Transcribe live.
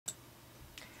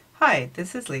Hi,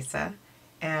 this is Lisa,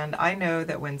 and I know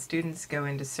that when students go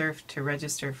into SURF to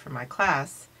register for my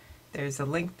class, there's a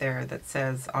link there that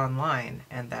says online,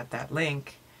 and that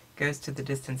link goes to the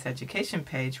distance education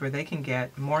page where they can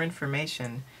get more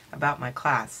information about my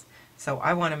class. So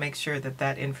I want to make sure that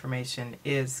that information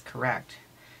is correct.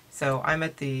 So I'm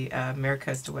at the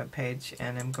MiraCosta webpage,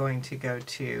 and I'm going to go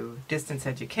to distance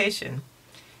education,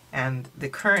 and the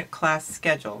current class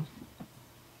schedule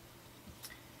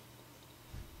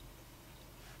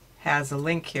has a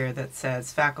link here that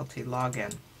says faculty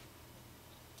login.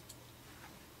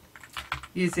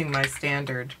 Using my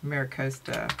standard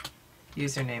MiraCosta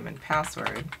username and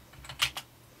password,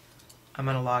 I'm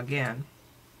going to log in.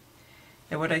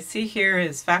 And what I see here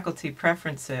is faculty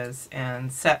preferences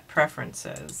and set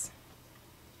preferences.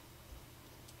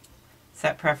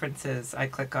 Set preferences I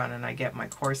click on and I get my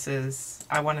courses.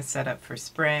 I want to set up for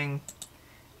spring,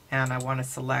 and I want to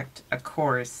select a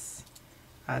course.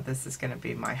 This is going to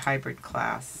be my hybrid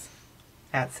class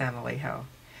at San Alejo.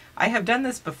 I have done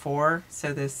this before,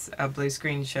 so this blue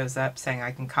screen shows up saying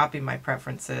I can copy my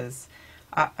preferences.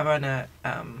 I'm going to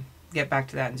get back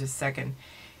to that in just a second.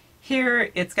 Here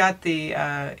it's got the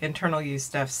internal use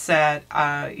stuff set.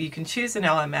 You can choose an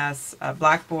LMS.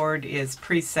 Blackboard is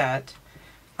preset.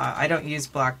 I don't use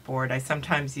Blackboard. I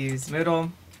sometimes use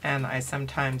Moodle, and I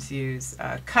sometimes use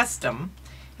custom.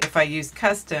 If I use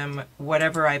custom,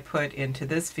 whatever I put into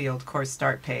this field, course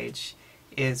start page,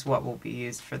 is what will be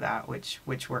used for that,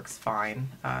 which works fine.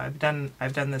 I've done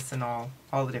this in all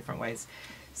the different ways.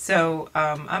 So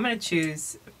I'm going to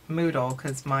choose Moodle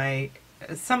because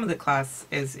some of the class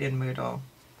is in Moodle,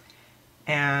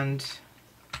 and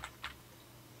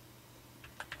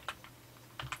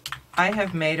I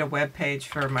have made a web page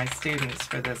for my students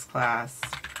for this class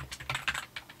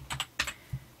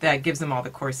that gives them all the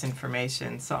course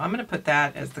information. So I'm going to put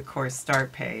that as the course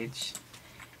start page.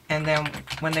 And then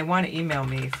when they want to email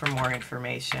me for more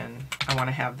information, I want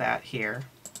to have that here.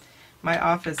 My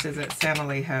office is at San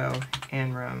Alejo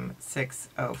in room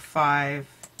 605.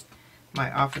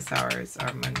 My office hours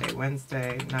are Monday,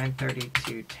 Wednesday, 9:30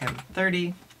 to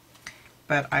 10:30.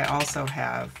 But I also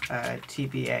have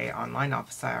TBA online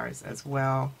office hours as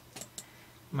well.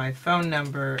 My phone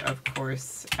number, of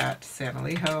course, at San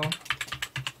Alejo.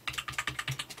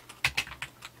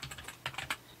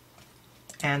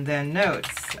 And then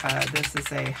notes, this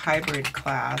is a hybrid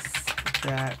class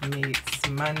that meets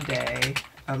Monday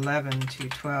 11 to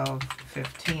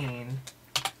 12:15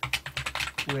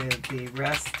 with the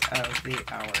rest of the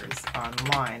hours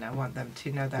online. I want them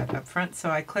to know that up front, so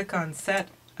I click on Set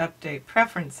Update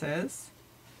Preferences,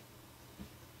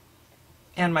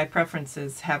 and my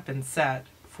preferences have been set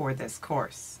for this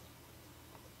course.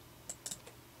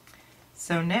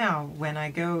 So now when I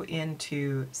go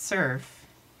into SURF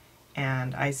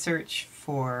and I search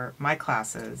for my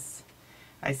classes,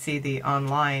 I see the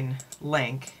online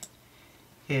link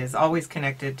is always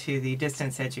connected to the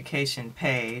distance education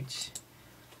page.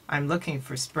 I'm looking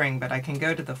for spring, but I can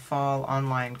go to the fall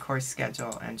online course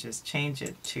schedule and just change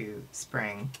it to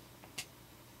spring.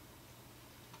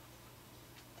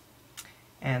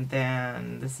 And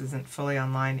then this isn't fully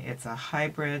online, it's a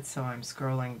hybrid, so I'm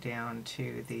scrolling down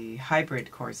to the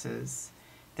hybrid courses.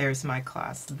 There's my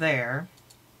class there.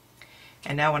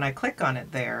 And now when I click on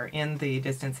it there, in the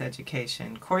distance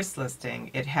education course listing,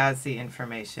 it has the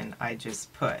information I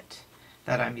just put,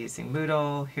 that I'm using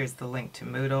Moodle. Here's the link to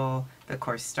Moodle, the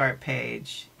course start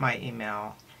page, my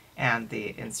email, and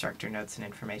the instructor notes and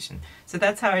information. So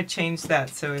that's how I changed that.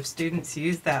 So if students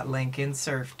use that link in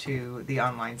SURF to the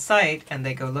online site and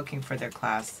they go looking for their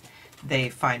class, they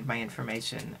find my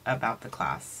information about the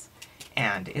class,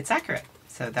 and it's accurate.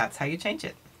 So that's how you change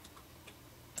it.